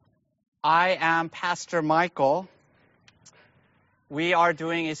I am Pastor Michael. We are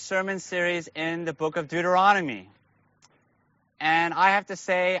doing a sermon series in the book of Deuteronomy. And I have to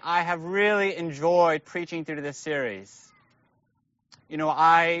say, I have really enjoyed preaching through this series.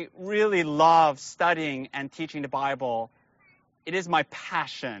 I really love studying and teaching the Bible. It is my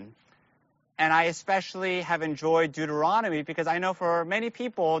passion. And I especially have enjoyed Deuteronomy because I know for many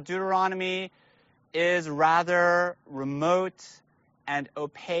people, Deuteronomy is rather remote and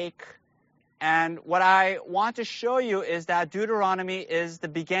opaque. And what I want to show you is that Deuteronomy is the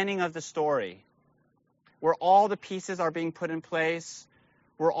beginning of the story, where all the pieces are being put in place,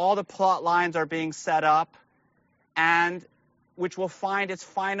 where all the plot lines are being set up, and which will find its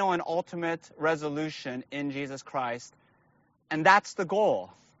final and ultimate resolution in Jesus Christ. And that's the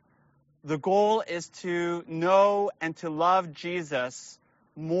goal. The goal is to know and to love Jesus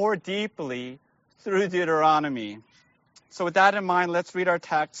more deeply through Deuteronomy. So with that in mind, let's read our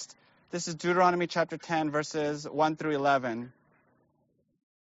text. This is Deuteronomy chapter 10, verses 1 through 11.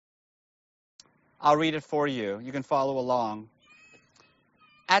 I'll read it for you. You can follow along.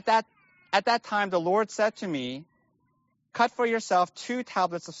 At that time, the Lord said to me, "Cut for yourself 2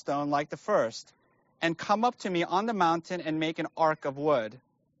 tablets of stone like the first, and come up to me on the mountain and make an ark of wood.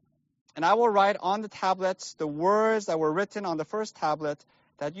 And I will write on the tablets the words that were written on the first tablets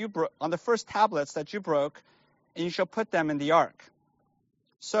that you broke, and you shall put them in the ark."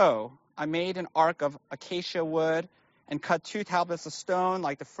 So I made an ark of acacia wood and cut 2 tablets of stone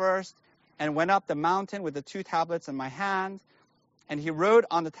like the first, and went up the mountain with the 2 tablets in my hand. And he wrote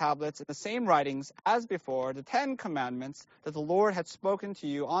on the tablets in the same writings as before the 10 commandments that the Lord had spoken to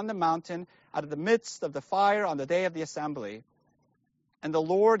you on the mountain out of the midst of the fire on the day of the assembly. And the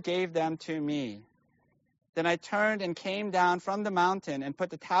Lord gave them to me. Then I turned and came down from the mountain and put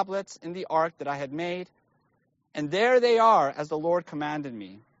the tablets in the ark that I had made. And there they are, as the Lord commanded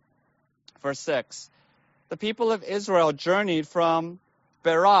me. Verse 6, the people of Israel journeyed from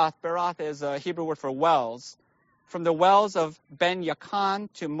Berath. Berath is a Hebrew word for wells. From the wells of Ben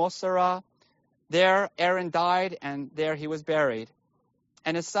Yakan to Mosera. There Aaron died, and there he was buried.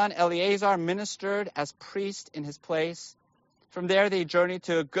 And his son Eleazar ministered as priest in his place. From there they journeyed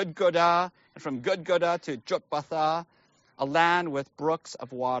to Gudgodah, and from Gudgodah to Jotbatha, a land with brooks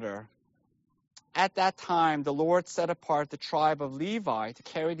of water. At that time, the Lord set apart the tribe of Levi to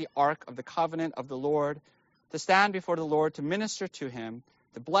carry the ark of the covenant of the Lord, to stand before the Lord, to minister to him,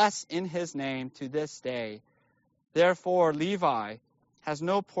 to bless in his name to this day. Therefore, Levi has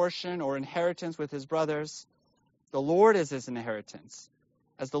no portion or inheritance with his brothers. The Lord is his inheritance,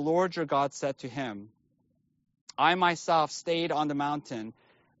 as the Lord your God said to him. I myself stayed on the mountain,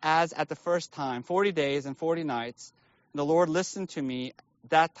 as at the first time, 40 days and 40 nights, and the Lord listened to me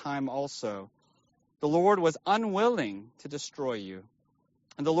that time also. The Lord was unwilling to destroy you.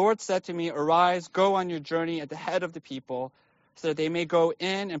 And the Lord said to me, "Arise, go on your journey at the head of the people, so that they may go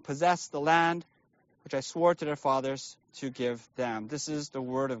in and possess the land which I swore to their fathers to give them." This is the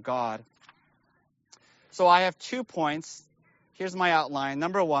word of God. So I have 2 points. Here's my outline.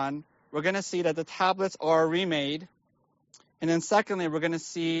 Number 1, we're going to see that the tablets are remade. And then secondly, we're going to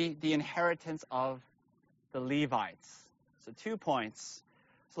see the inheritance of the Levites. So 2 points.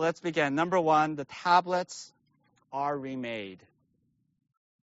 So let's begin. Number 1, the tablets are remade.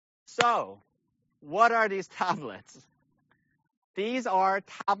 So, what are these tablets? These are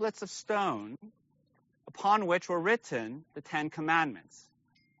tablets of stone upon which were written the 10 commandments.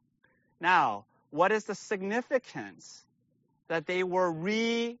 Now, what is the significance that they were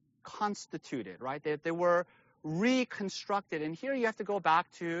reconstituted, right? They were reconstructed. And here you have to go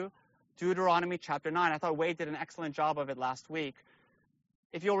back to Deuteronomy chapter 9. I thought Wade did an excellent job of it last week.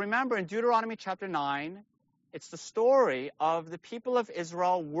 If you'll remember, in Deuteronomy chapter 9, it's the story of the people of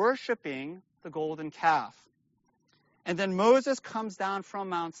Israel worshiping the golden calf. And then Moses comes down from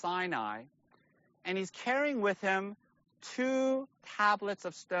Mount Sinai, and he's carrying with him 2 tablets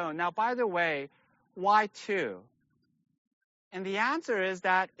of stone. Now, by the way, why 2? And the answer is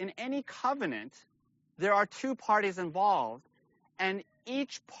that in any covenant, there are 2 parties involved, and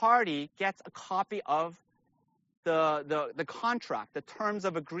each party gets a copy of the contract, the terms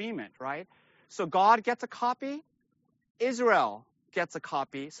of agreement, right? So God gets a copy, Israel gets a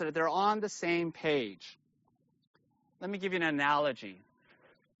copy, so that they're on the same page. Let me give you an analogy.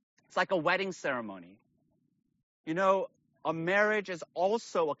 It's like a wedding ceremony. A marriage is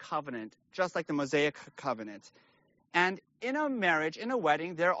also a covenant, just like the Mosaic covenant. And in a marriage, in a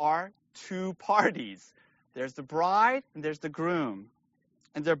wedding, there are 2 parties. There's the bride and there's the groom.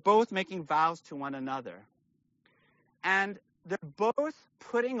 And they're both making vows to one another. And they're both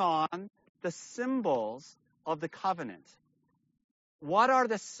putting on the symbols of the covenant. What are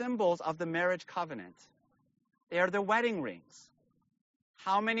the symbols of the marriage covenant? They are the wedding rings.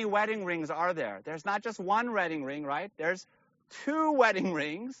 How many wedding rings are there? There's not just one wedding ring, right? There's 2 wedding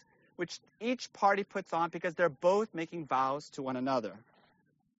rings, which each party puts on because they're both making vows to one another.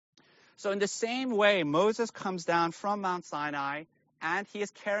 So in the same way, Moses comes down from Mount Sinai, and he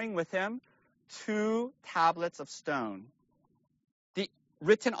is carrying with him 2 tablets of stone.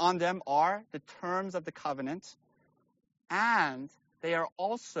 Written on them are the terms of the covenant, and they are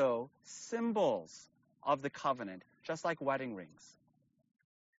also symbols of the covenant, just like wedding rings.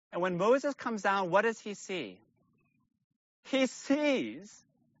 And when Moses comes down, what does he see? He sees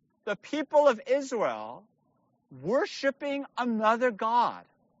the people of Israel worshiping another God.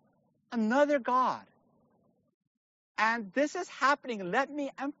 Another God. And this is happening, let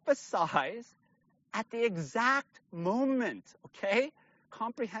me emphasize, at the exact moment, okay?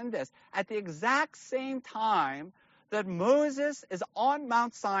 Comprehend this. At the exact same time that Moses is on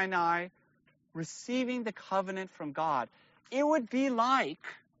Mount Sinai receiving the covenant from God. It would be like,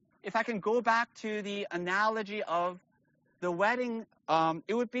 if I can go back to the analogy of the wedding,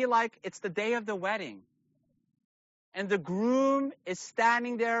 it would be like it's the day of the wedding. And the groom is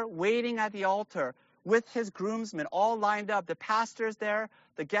standing there waiting at the altar with his groomsmen all lined up. The pastor's there.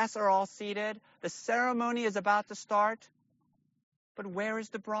 The guests are all seated. The ceremony is about to start. But where is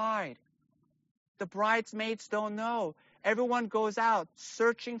the bride? The bridesmaids don't know. Everyone goes out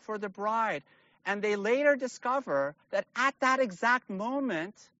searching for the bride. And they later discover that at that exact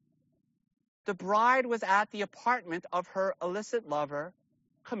moment, the bride was at the apartment of her illicit lover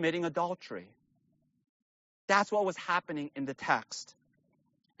committing adultery. That's what was happening in the text.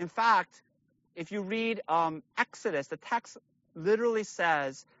 In fact, if you read Exodus, the text literally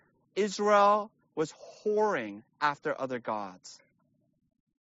says Israel was whoring after other gods.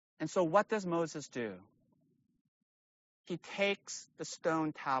 And so what does Moses do? He takes the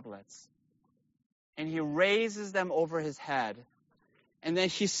stone tablets and he raises them over his head, and then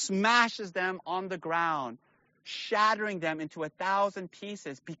he smashes them on the ground, shattering them into 1,000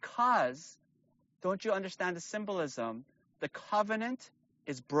 pieces because, don't you understand the symbolism? The covenant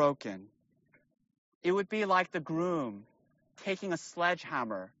is broken. It would be like the groom taking a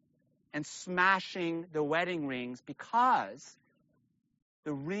sledgehammer and smashing the wedding rings because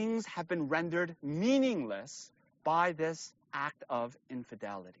the rings have been rendered meaningless by this act of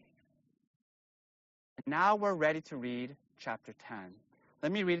infidelity. And now we're ready to read chapter 10.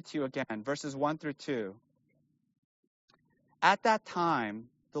 Let me read it to you again, verses 1 through 2. At that time,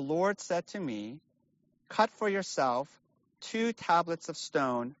 the Lord said to me, cut for yourself 2 tablets of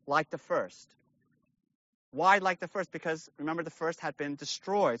stone like the first. Why like the first? Because remember, the first had been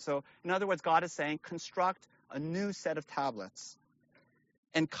destroyed. So in other words, God is saying, construct a new set of tablets.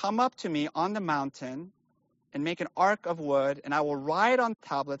 And come up to me on the mountain and make an ark of wood, and I will write on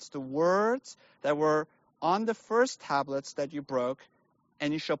tablets the words that were on the first tablets that you broke,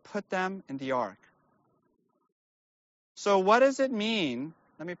 and you shall put them in the ark. So what does it mean?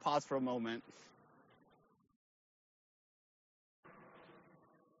 Let me pause for a moment.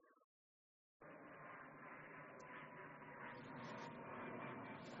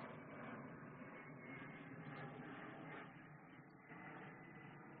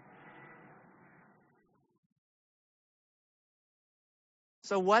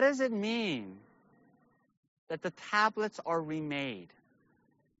 So what does it mean that the tablets are remade?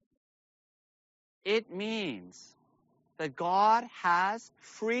 It means that God has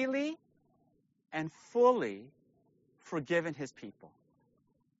freely and fully forgiven his people.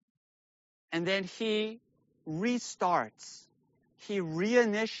 And then he restarts, he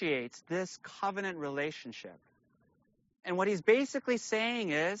reinitiates this covenant relationship. And what he's basically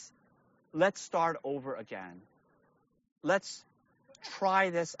saying is, let's start over again. Let's try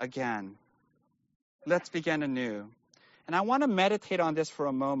this again. Let's begin anew. And I want to meditate on this for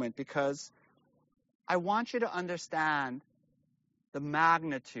a moment because I want you to understand the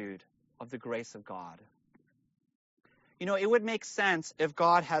magnitude of the grace of God. You know, it would make sense if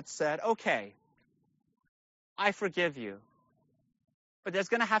God had said, okay, I forgive you, but there's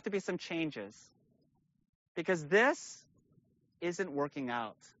going to have to be some changes because this isn't working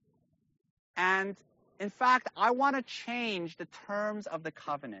out. And in fact, I want to change the terms of the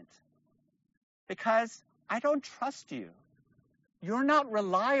covenant because I don't trust you. You're not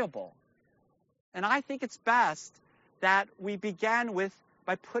reliable. And I think it's best that we begin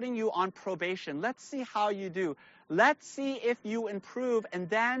by putting you on probation. Let's see how you do. Let's see if you improve, and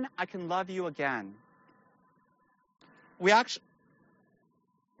then I can love you again. We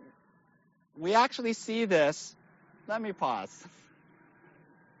actually see this. Let me pause.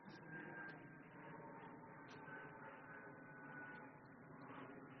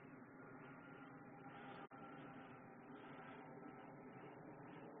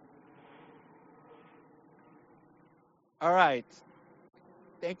 All right.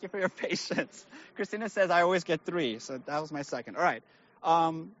 Thank you for your patience. Christina says I always get 3, so that was my second. All right.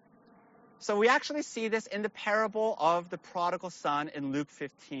 So we actually see this in the parable of the prodigal son in Luke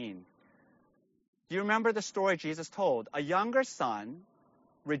 15. Do you remember the story Jesus told? A younger son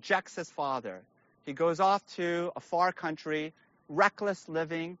rejects his father. He goes off to a far country, reckless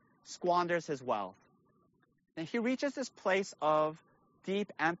living, squanders his wealth. And he reaches this place of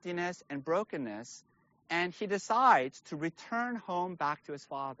deep emptiness and brokenness, and he decides to return home back to his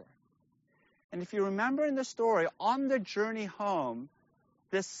father. And if you remember in the story, on the journey home,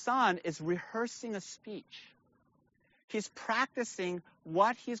 this son is rehearsing a speech. He's practicing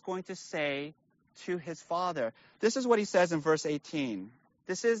what he's going to say to his father. This is what he says in verse 18.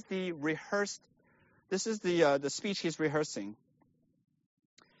 This is the speech he's rehearsing.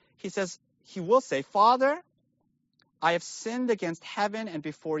 He says, he will say, "Father, I have sinned against heaven and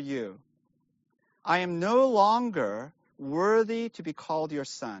before you. I am no longer worthy to be called your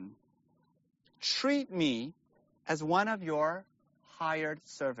son. Treat me as one of your hired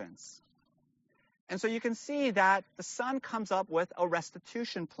servants." And so you can see that the son comes up with a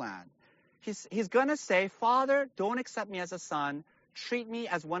restitution plan. He's going to say, "Father, don't accept me as a son. Treat me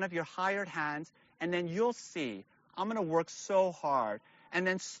as one of your hired hands, and then you'll see. I'm going to work so hard. And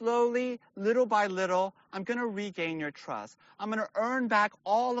then slowly, little by little, I'm going to regain your trust. I'm going to earn back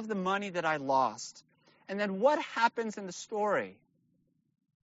all of the money that I lost." And then what happens in the story?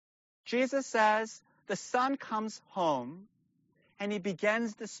 Jesus says, the son comes home, and he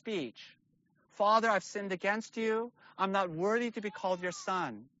begins the speech. "Father, I've sinned against you. I'm not worthy to be called your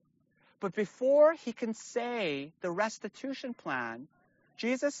son." But before he can say the restitution plan,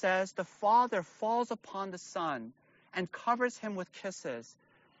 Jesus says the father falls upon the son and covers him with kisses.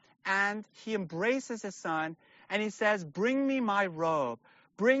 And he embraces his son, and he says, "Bring me my robe.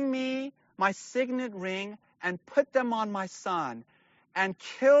 Bring me my signet ring and put them on my son. And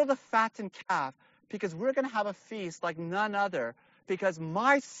kill the fattened calf, because we're going to have a feast like none other, because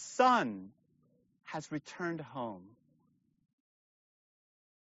my son has returned home."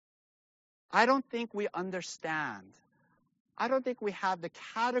 I don't think we understand. I don't think we have the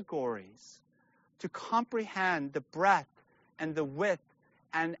categories to comprehend the breadth and the width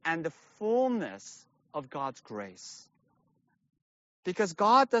and the fullness of God's grace. Because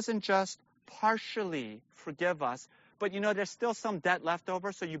God doesn't just partially forgive us, but there's still some debt left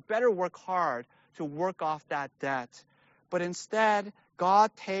over, so you better work hard to work off that debt. But instead,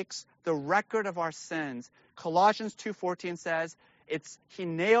 God takes the record of our sins. Colossians 2:14 says, he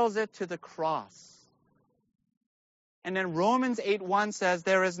nails it to the cross. And then Romans 8:1 says,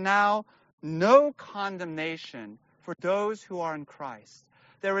 there is now no condemnation for those who are in Christ.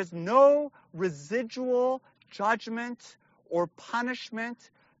 There is no residual judgment or punishment,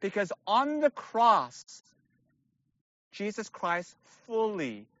 because on the cross, Jesus Christ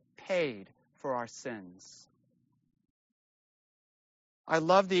fully paid for our sins. I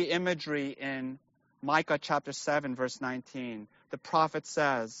love the imagery in Micah chapter 7, verse 19. The prophet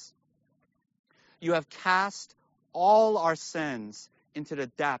says, "You have cast all our sins into the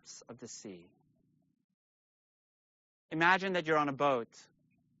depths of the sea." Imagine that you're on a boat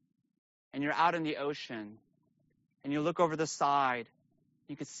and you're out in the ocean and you look over the side.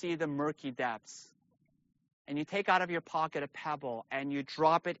 You can see the murky depths. And you take out of your pocket a pebble and you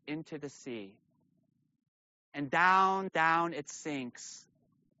drop it into the sea. And down, down it sinks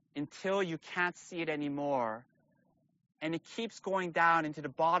until you can't see it anymore. And it keeps going down into the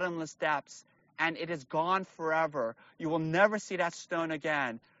bottomless depths, and it is gone forever. You will never see that stone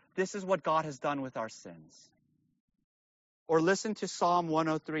again. This is what God has done with our sins. Or listen to Psalm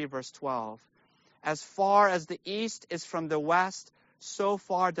 103, verse 12. "As far as the east is from the west, so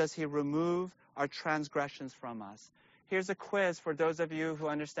far does he remove our transgressions from us." Here's a quiz for those of you who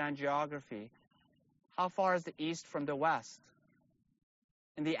understand geography. How far is the east from the west?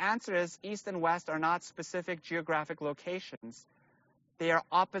 And the answer is east and west are not specific geographic locations. They are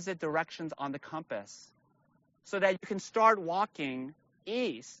opposite directions on the compass. So that you can start walking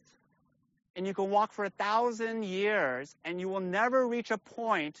east, and you can walk for 1,000 years, and you will never reach a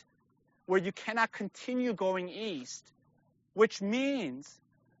point where you cannot continue going east, which means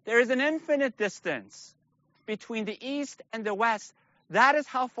there is an infinite distance between the east and the west. That is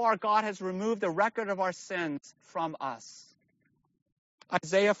how far God has removed the record of our sins from us.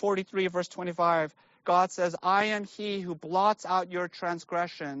 Isaiah 43, verse 25, God says, "I am he who blots out your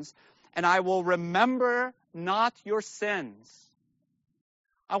transgressions, and I will remember not your sins."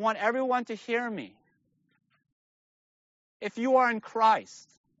 I want everyone to hear me. If you are in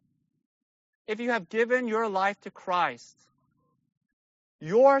Christ, if you have given your life to Christ,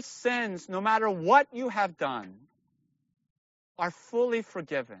 your sins, no matter what you have done, are fully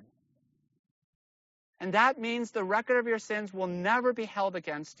forgiven. And that means the record of your sins will never be held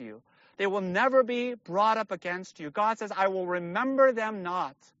against you. They will never be brought up against you. God says, I will remember them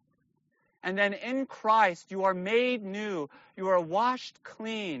not. And then in Christ, you are made new. You are washed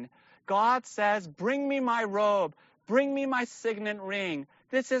clean. God says, bring me my robe. Bring me my signet ring.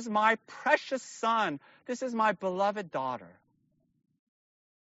 This is my precious son. This is my beloved daughter.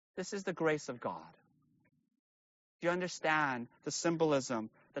 This is the grace of God. Do you understand the symbolism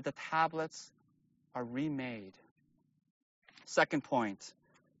that the tablets are remade? Second point,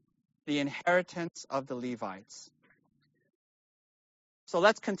 the inheritance of the Levites. So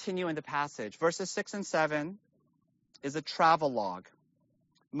let's continue in the passage. Verses 6 and 7 is a travelogue.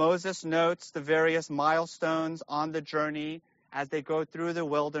 Moses notes the various milestones on the journey as they go through the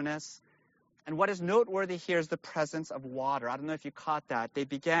wilderness. And what is noteworthy here is the presence of water. I don't know if you caught that. They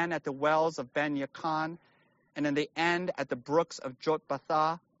began at the wells of Ben Yakan, and then they end at the brooks of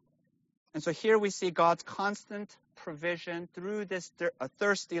Jotbathah. And so here we see God's constant provision through this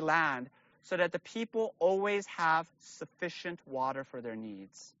thirsty land so that the people always have sufficient water for their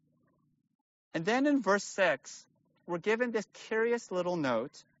needs. And then in verse 6, we're given this curious little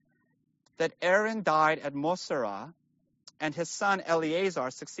note that Aaron died at Moserah, and his son Eleazar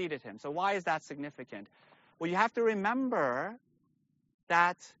succeeded him. So why is that significant? Well, you have to remember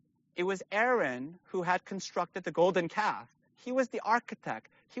that it was Aaron who had constructed the golden calf. He was the architect.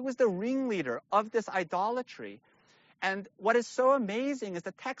 He was the ringleader of this idolatry. And what is so amazing is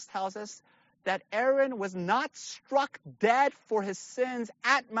the text tells us that Aaron was not struck dead for his sins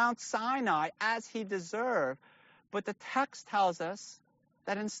at Mount Sinai as he deserved, but the text tells us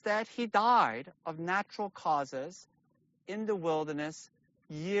that instead he died of natural causes in the wilderness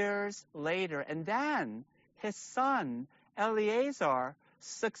years later. And then his son, Eleazar,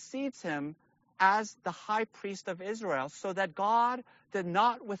 succeeds him as the high priest of Israel, so that God did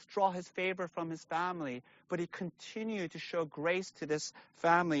not withdraw his favor from his family, but he continued to show grace to this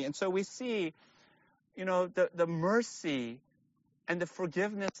family. And so we see, the mercy and the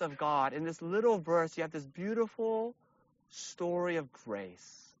forgiveness of God. In this little verse, you have this beautiful story of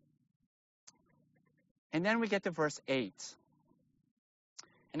grace. And then we get to verse 8.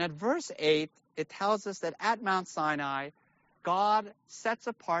 And at verse 8, it tells us that at Mount Sinai, God sets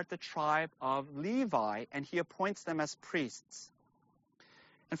apart the tribe of Levi, and he appoints them as priests.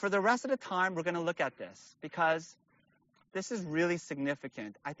 And for the rest of the time, we're going to look at this, because this is really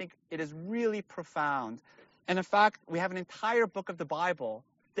significant. I think it is really profound. And in fact, we have an entire book of the Bible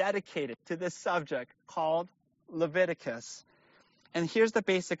dedicated to this subject called Leviticus. And here's the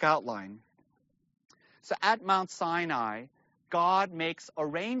basic outline. So at Mount Sinai, God makes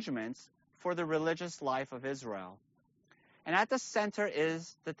arrangements for the religious life of Israel. And at the center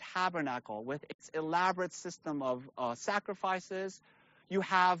is the tabernacle with its elaborate system of sacrifices. You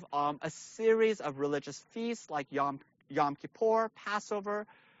have a series of religious feasts like Yom Kippur, Passover,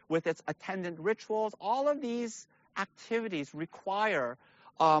 with its attendant rituals. All of these activities require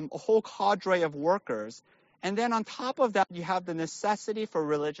a whole cadre of workers. And then on top of that, you have the necessity for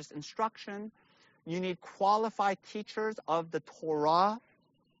religious instruction. You need qualified teachers of the Torah.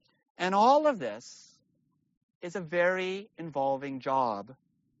 And all of this is a very involving job,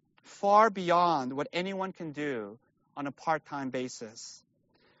 far beyond what anyone can do on a part-time basis.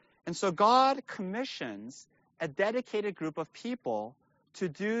 And so God commissions a dedicated group of people to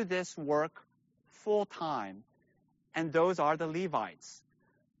do this work full-time, and those are the Levites.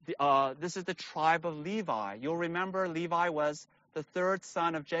 This is the tribe of Levi. You'll remember Levi was the third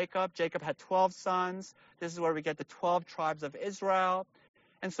son of Jacob. Jacob had 12 sons. This is where we get the 12 tribes of Israel.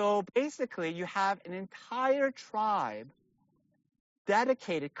 And so basically you have an entire tribe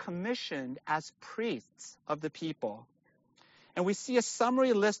dedicated, commissioned as priests of the people. And we see a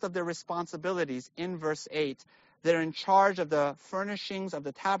summary list of their responsibilities in verse 8. They're in charge of the furnishings of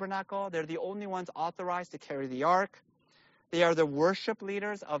the tabernacle. They're the only ones authorized to carry the ark. They are the worship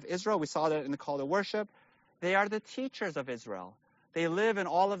leaders of Israel. We saw that in the call to worship. They are the teachers of Israel. They live in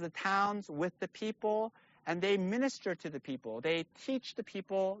all of the towns with the people, and they minister to the people. They teach the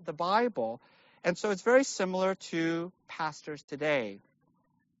people the Bible. And so it's very similar to pastors today.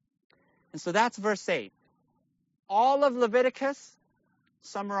 And so that's verse 8. All of Leviticus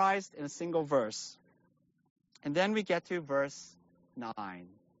summarized in a single verse. And then we get to verse 9.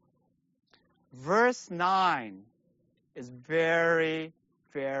 Verse 9 is very,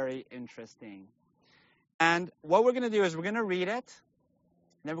 very interesting. And what we're going to do is we're going to read it, and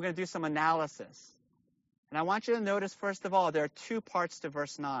then we're going to do some analysis. And I want you to notice, first of all, there are two parts to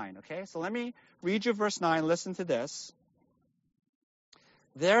verse 9, okay? So let me read you verse 9. Listen to this.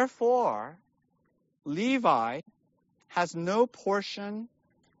 Therefore, Levi has no portion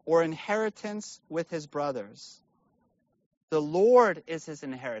or inheritance with his brothers. The Lord is his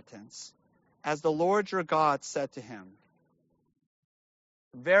inheritance, as the Lord your God said to him.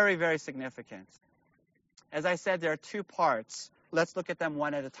 Very, very significant. As I said, there are two parts. Let's look at them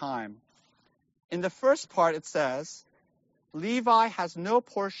one at a time. In the first part, it says, Levi has no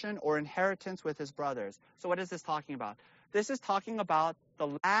portion or inheritance with his brothers. So what is this talking about? This is talking about the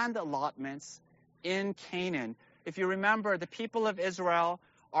land allotments in Canaan. If you remember, the people of Israel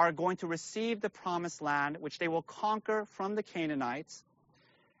are going to receive the promised land, which they will conquer from the Canaanites.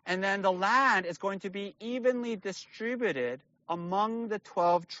 And then the land is going to be evenly distributed among the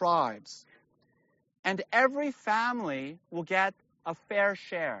 12 tribes. And every family will get a fair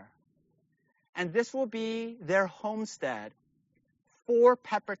share. And this will be their homestead for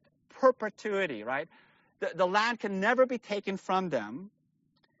perpetuity, right? The land can never be taken from them.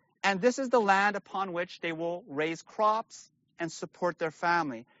 And this is the land upon which they will raise crops and support their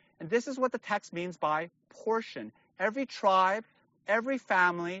family. And this is what the text means by portion. Every tribe, every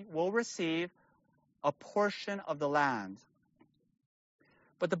family will receive a portion of the land.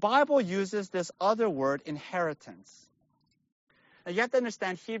 But the Bible uses this other word, inheritance. Now you have to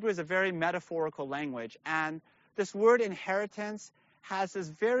understand, Hebrew is a very metaphorical language, and this word inheritance has this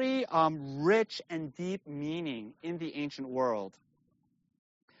very rich and deep meaning in the ancient world.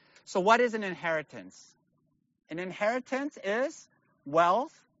 So what is an inheritance? An inheritance is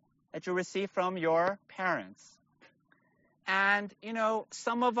wealth that you receive from your parents. And,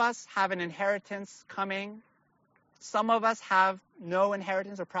 some of us have an inheritance coming. Some of us have no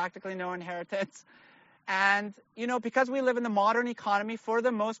inheritance or practically no inheritance. And, because we live in the modern economy, for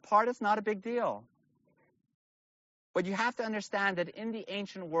the most part, it's not a big deal. But you have to understand that in the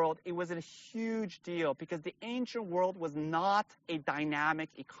ancient world, it was a huge deal because the ancient world was not a dynamic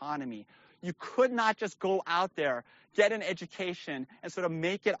economy. You could not just go out there, get an education, and sort of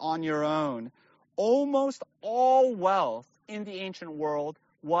make it on your own. Almost all wealth in the ancient world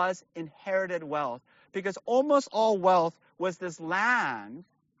was inherited wealth because almost all wealth was this land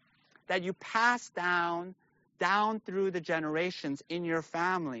that you passed down through the generations in your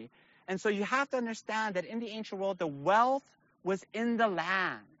family. And so you have to understand that in the ancient world, the wealth was in the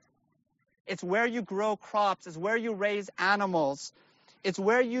land. It's where you grow crops. It's where you raise animals. It's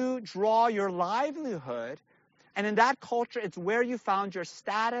where you draw your livelihood. And in that culture, it's where you found your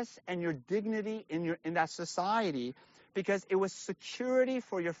status and your dignity in that society because it was security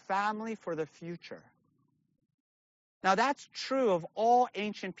for your family for the future. Now, that's true of all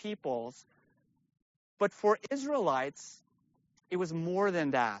ancient peoples. But for Israelites, it was more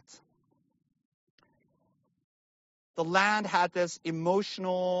than that. The land had this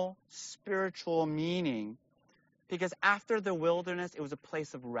emotional, spiritual meaning because after the wilderness, it was a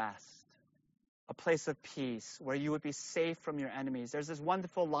place of rest, a place of peace where you would be safe from your enemies. There's this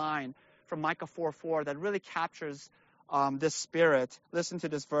wonderful line from Micah 4:4 that really captures this spirit. Listen to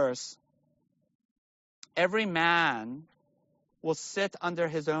this verse. Every man will sit under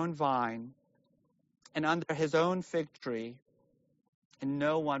his own vine and under his own fig tree, and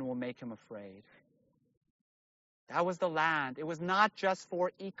no one will make him afraid. That was the land. It was not just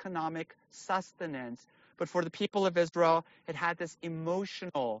for economic sustenance, but for the people of Israel, it had this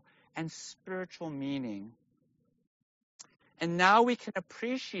emotional and spiritual meaning. And now we can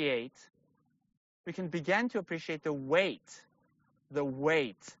begin to appreciate the weight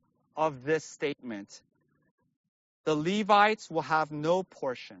of this statement. The Levites will have no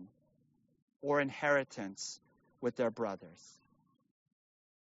portion or inheritance with their brothers.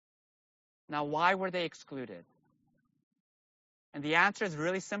 Now, why were they excluded? And the answer is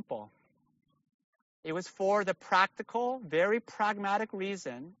really simple. It was for the practical, very pragmatic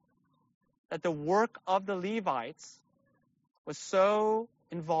reason that the work of the Levites was so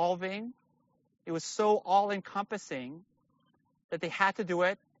involving, it was so all-encompassing that they had to do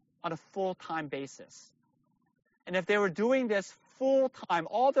it on a full-time basis. And if they were doing this full-time,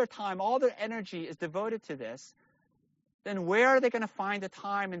 all their energy is devoted to this, then where are they going to find the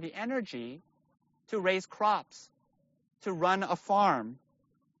time and the energy to raise crops, to run a farm?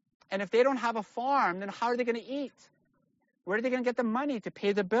 And if they don't have a farm, then how are they going to eat? Where are they going to get the money to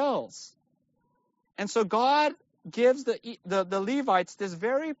pay the bills? And so God gives the Levites this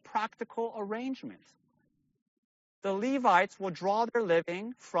very practical arrangement. The Levites will draw their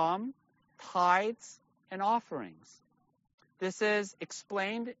living from tithes and offerings. This is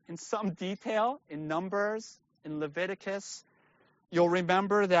explained in some detail in Numbers, in Leviticus. You'll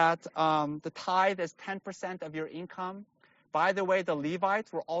remember that the tithe is 10% of your income. By the way, the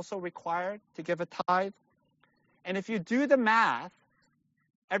Levites were also required to give a tithe. And if you do the math,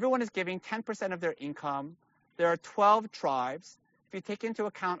 everyone is giving 10% of their income. there are 12 tribes. If you take into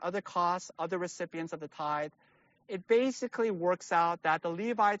account other costs, other recipients of the tithe, it basically works out that the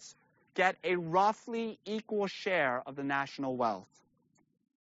Levites get a roughly equal share of the national wealth.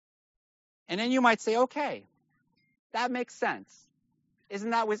 And then you might say, okay, that makes sense. Isn't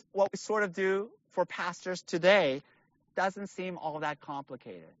that what we sort of do for pastors today? Doesn't seem all that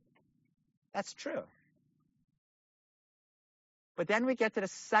complicated. That's true. But then we get to the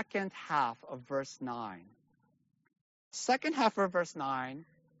second half of verse 9. Second half of verse 9,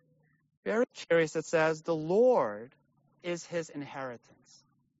 very curious, it says, the Lord is his inheritance.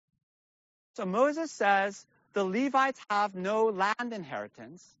 So Moses says the Levites have no land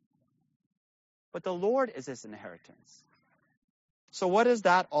inheritance, but the Lord is his inheritance. So what is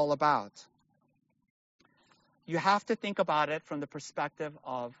that all about? You have to think about it from the perspective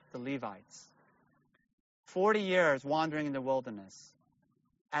of the Levites. 40 years wandering in the wilderness.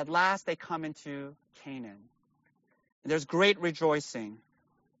 At last they come into Canaan. And there's great rejoicing.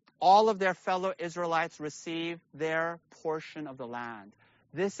 All of their fellow Israelites receive their portion of the land.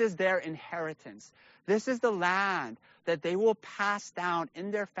 This is their inheritance. This is the land that they will pass down in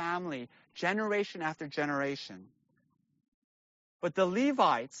their family generation after generation. But the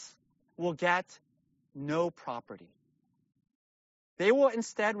Levites will get no property. They will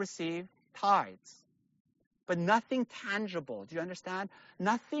instead receive tithes, but nothing tangible. Do you understand?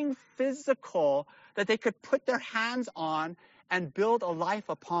 Nothing physical that they could put their hands on and build a life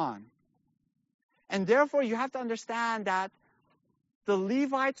upon. And therefore, you have to understand that the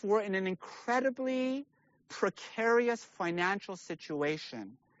Levites were in an incredibly precarious financial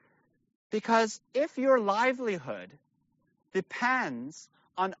situation. Because if your livelihood depends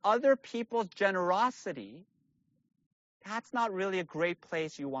on other people's generosity, that's not really a great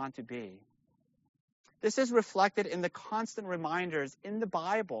place you want to be. This is reflected in the constant reminders in the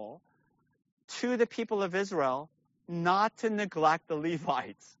Bible to the people of Israel not to neglect the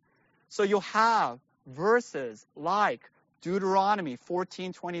Levites. So you'll have verses like Deuteronomy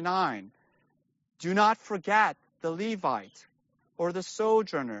 14:29. Do not forget the Levite, or the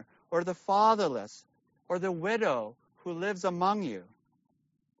sojourner, or the fatherless, or the widow who lives among you.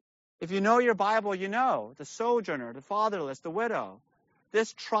 If you know your Bible, you know the sojourner, the fatherless, the widow.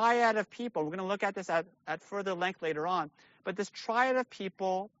 This triad of people, we're going to look at this at further length later on, but this triad of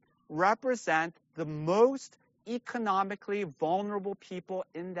people represent the most economically vulnerable people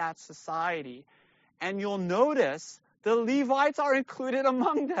in that society. And you'll notice the Levites are included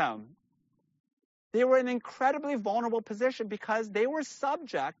among them. They were in an incredibly vulnerable position because they were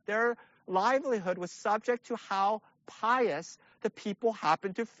subject, their livelihood was subject to how pious the people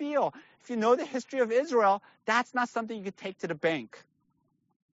happened to feel. If you know the history of Israel, that's not something you could take to the bank.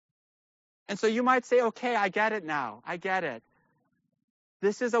 And so you might say, okay, I get it now. I get it.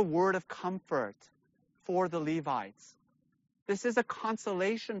 This is a word of comfort for the Levites. This is a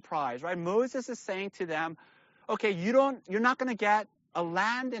consolation prize, right? Moses is saying to them, okay, you're not going to get a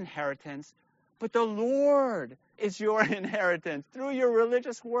land inheritance, but the Lord is your inheritance. Through your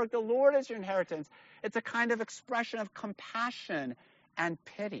religious work, the Lord is your inheritance. It's a kind of expression of compassion and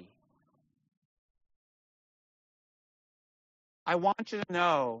pity. I want you to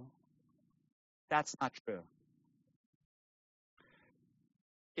know that's not true.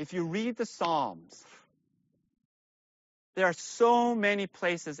 If you read the Psalms, there are so many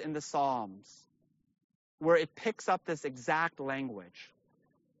places in the Psalms where it picks up this exact language.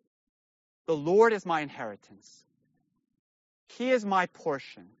 The Lord is my inheritance. He is my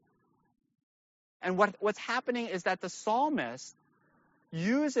portion. And what's happening is that the psalmist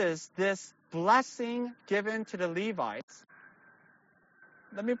uses this blessing given to the Levites.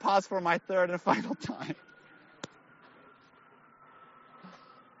 Let me pause for my third and final time.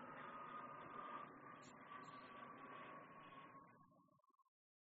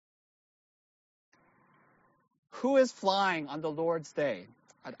 Who is flying on the Lord's day?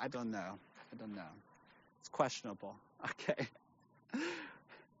 I don't know. It's questionable. Okay.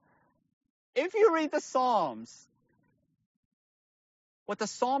 If you read the Psalms, what the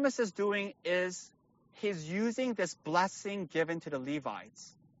psalmist is doing is he's using this blessing given to the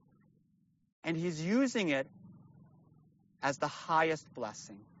Levites, and he's using it as the highest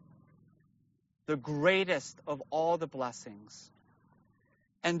blessing, the greatest of all the blessings.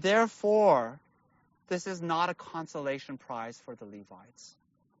 And therefore, this is not a consolation prize for the Levites.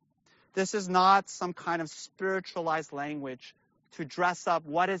 This is not some kind of spiritualized language to dress up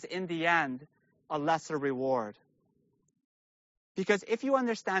what is in the end a lesser reward. Because if you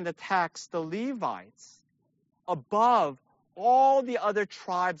understand the text, the Levites, above all the other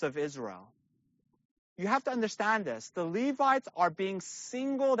tribes of Israel, you have to understand this. The Levites are being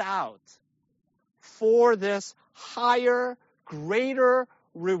singled out for this higher, greater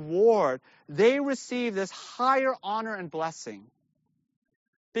reward. They receive this higher honor and blessing.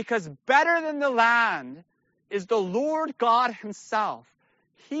 Because better than the land is the Lord God himself.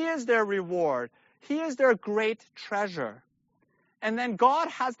 He is their reward. He is their great treasure. And then God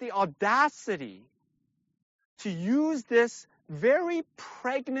has the audacity to use this very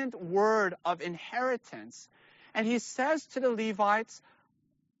pregnant word of inheritance. And he says to the Levites,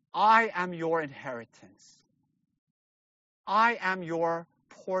 I am your inheritance. I am your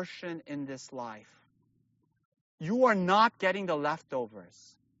portion in this life. You are not getting the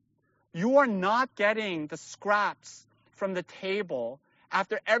leftovers. You are not getting the scraps from the table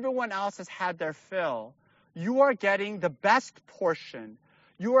after everyone else has had their fill. You are getting the best portion.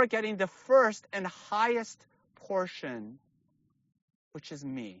 You are getting the first and highest portion, which is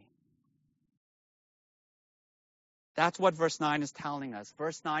me. That's what verse 9 is telling us.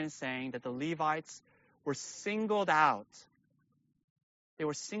 Verse 9 is saying that the Levites were singled out. They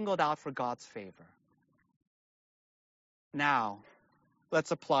were singled out for God's favor. Now,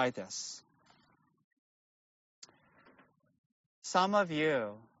 let's apply this. Some of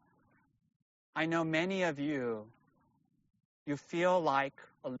you, I know many of you, you feel like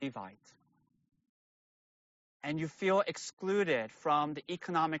a Levite. And you feel excluded from the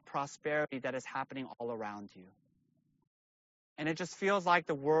economic prosperity that is happening all around you. And it just feels like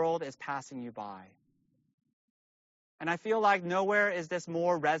the world is passing you by. And I feel like nowhere is this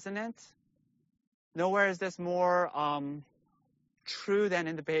more resonant. Nowhere is this more true than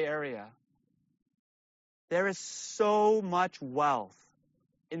in the Bay Area. There is so much wealth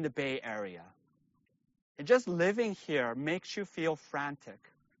in the Bay Area. And just living here makes you feel frantic.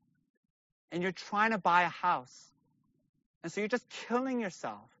 And you're trying to buy a house. And so you're just killing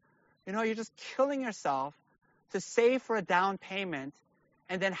yourself. You're just killing yourself to save for a down payment.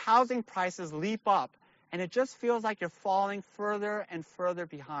 And then housing prices leap up. And it just feels like you're falling further and further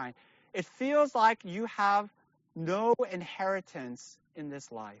behind. It feels like you have no inheritance in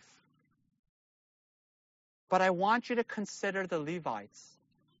this life. But I want you to consider the Levites,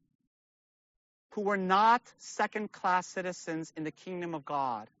 who were not second-class citizens in the kingdom of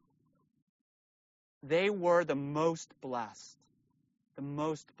God. They were the most blessed. The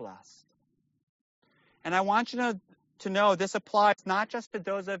most blessed. And I want you to know this applies not just to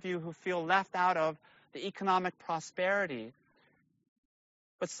those of you who feel left out of the economic prosperity,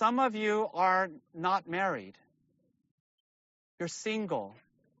 but some of you are not married. You're single.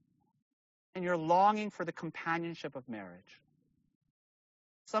 And you're longing for the companionship of marriage.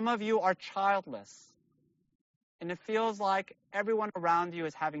 Some of you are childless. And it feels like everyone around you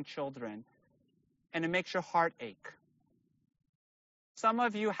is having children. And it makes your heart ache. Some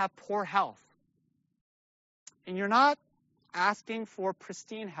of you have poor health. And you're not asking for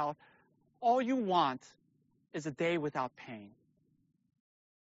pristine health. All you want is a day without pain.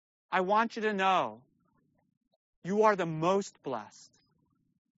 I want you to know you are the most blessed.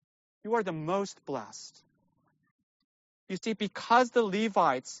 You are the most blessed. You see, because the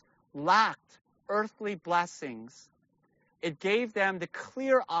Levites lacked earthly blessings, it gave them the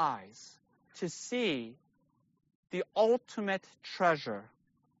clear eyes to see the ultimate treasure,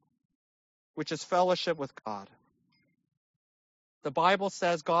 which is fellowship with God. The Bible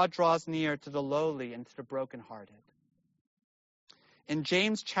says God draws near to the lowly and to the brokenhearted. In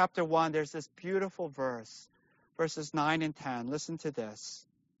James chapter 1, there's this beautiful verse, verses 9 and 10. Listen to this.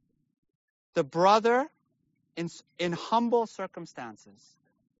 The brother in humble circumstances,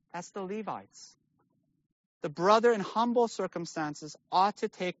 that's the Levites. The brother in humble circumstances ought to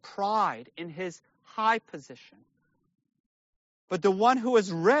take pride in his high position. But the one who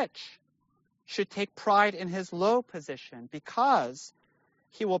is rich should take pride in his low position, because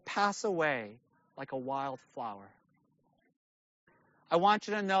he will pass away like a wild flower. I want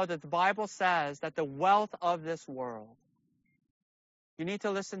you to know that the Bible says that the wealth of this world, you need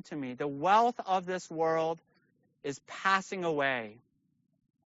to listen to me, the wealth of this world is passing away.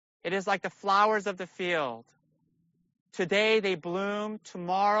 It is like the flowers of the field. Today they bloom,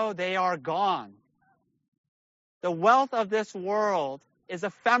 tomorrow they are gone. The wealth of this world is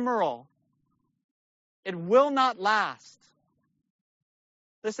ephemeral. It will not last.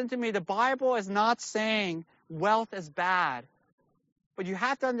 Listen to me, the Bible is not saying wealth is bad, but you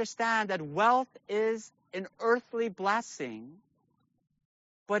have to understand that wealth is an earthly blessing,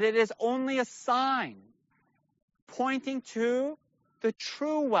 but it is only a sign pointing to the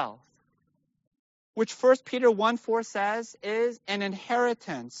true wealth, which 1 Peter 1:4 says is an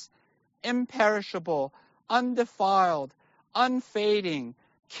inheritance, imperishable, undefiled, unfading,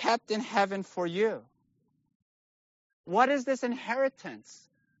 kept in heaven for you. What is this inheritance?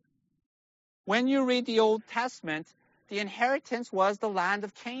 When you read the Old Testament, the inheritance was the land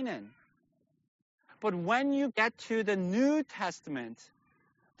of Canaan. But when you get to the New Testament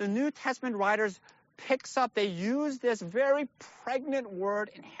writers they use this very pregnant word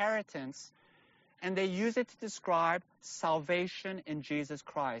inheritance, and they use it to describe salvation in Jesus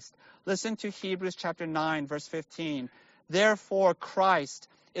Christ. Listen to Hebrews chapter 9, verse 15. Therefore, Christ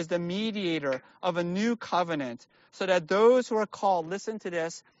is the mediator of a new covenant, so that those who are called, listen to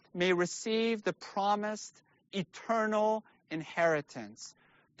this, may receive the promised eternal inheritance.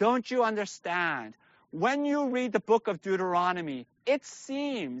 Don't you understand? When you read the book of Deuteronomy, it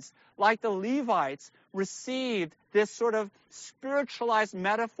seems like the Levites received this sort of spiritualized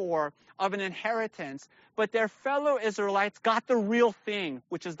metaphor of an inheritance, but their fellow Israelites got the real thing,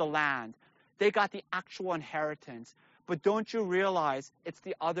 which is the land. They got the actual inheritance. But don't you realize it's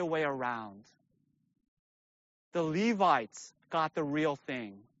the other way around? The Levites got the real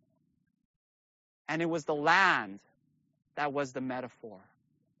thing. And it was the land that was the metaphor.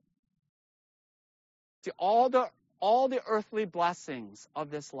 See, all the earthly blessings of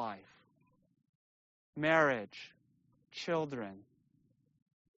this life, marriage, children,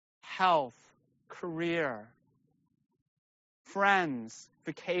 health, career, friends,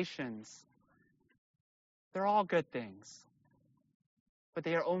 vacations, they're all good things. But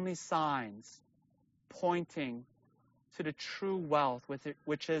they are only signs pointing to the true wealth,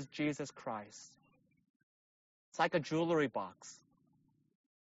 which is Jesus Christ. It's like a jewelry box.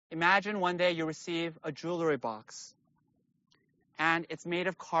 Imagine one day you receive a jewelry box, and it's made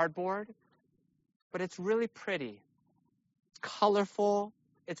of cardboard, but it's really pretty. It's colorful.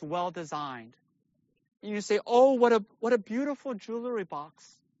 It's well designed. And you say, oh, what a beautiful jewelry box.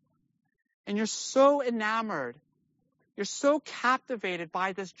 And you're so enamored. You're so captivated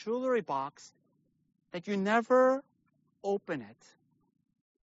by this jewelry box that you never open it.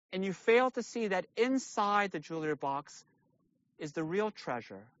 And you fail to see that inside the jewelry box is the real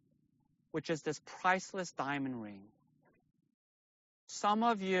treasure, which is this priceless diamond ring. Some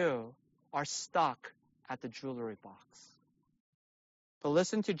of you are stuck at the jewelry box. But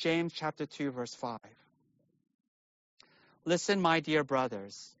listen to James chapter 2, verse 5. Listen, my dear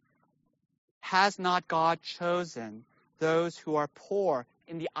brothers. Has not God chosen those who are poor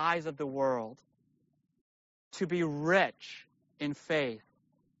in the eyes of the world to be rich in faith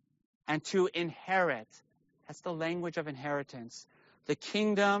and to inherit? That's the language of inheritance. The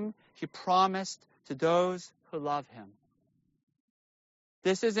kingdom he promised to those who love him.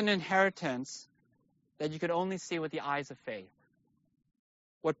 This is an inheritance that you could only see with the eyes of faith.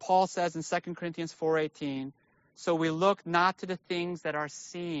 What Paul says in 2 Corinthians 4:18, so we look not to the things that are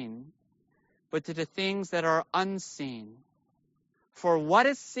seen, but to the things that are unseen. For what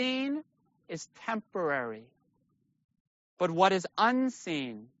is seen is temporary, but what is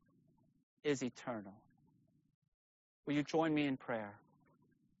unseen is eternal. Will you join me in prayer?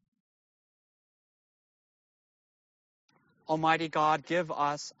 Almighty God, give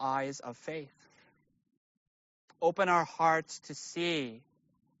us eyes of faith. Open our hearts to see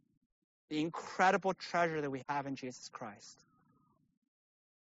the incredible treasure that we have in Jesus Christ.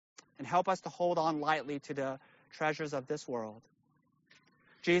 And help us to hold on lightly to the treasures of this world.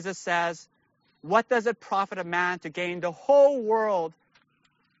 Jesus says, what does it profit a man to gain the whole world,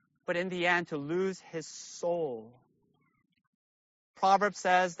 but in the end to lose his soul? Proverbs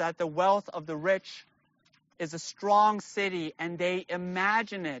says that the wealth of the rich is a strong city, and they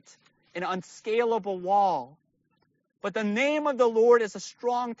imagine it an unscalable wall. But the name of the Lord is a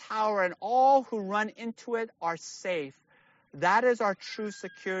strong tower, and all who run into it are safe. That is our true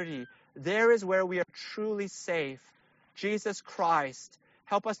security. There is where we are truly safe. Jesus Christ.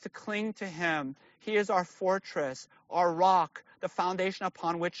 Help us to cling to him. He is our fortress, our rock, the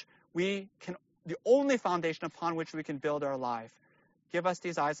only foundation upon which we can build our life. Give us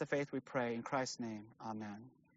these eyes of faith, we pray. In Christ's name, amen.